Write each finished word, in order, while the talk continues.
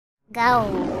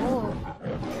Go.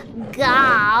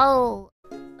 Go.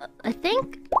 I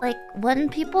think, like, when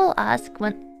people ask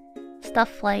when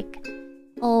stuff like,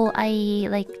 oh, I,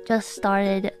 like, just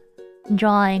started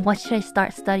drawing, what should I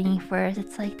start studying first?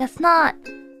 It's like, that's not...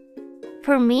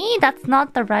 For me, that's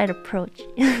not the right approach.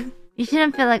 You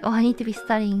shouldn't feel like, oh, I need to be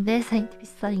studying this, I need to be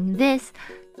studying this.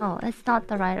 No, that's not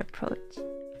the right approach.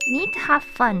 You need to have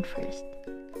fun first.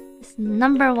 It's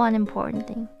number one important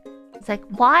thing. It's like,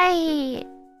 why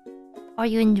are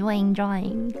you enjoying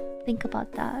drawing? Think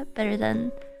about that better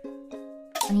than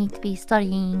I need to be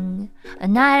studying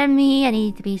anatomy, I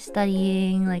need to be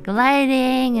studying like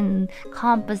lighting and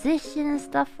composition and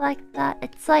stuff like that.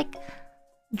 It's like,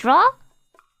 draw.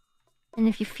 And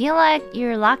if you feel like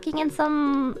you're lacking in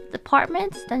some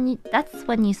departments, then that's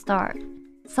when you start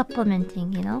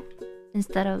supplementing, you know?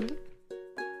 Instead of,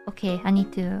 okay, I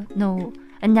need to know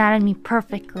anatomy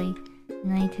perfectly,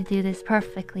 and I need to do this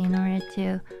perfectly in order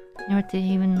to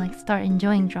even like start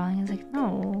enjoying drawing. It's like,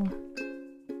 no.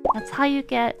 That's how you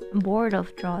get bored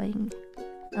of drawing.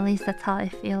 At least that's how I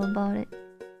feel about it.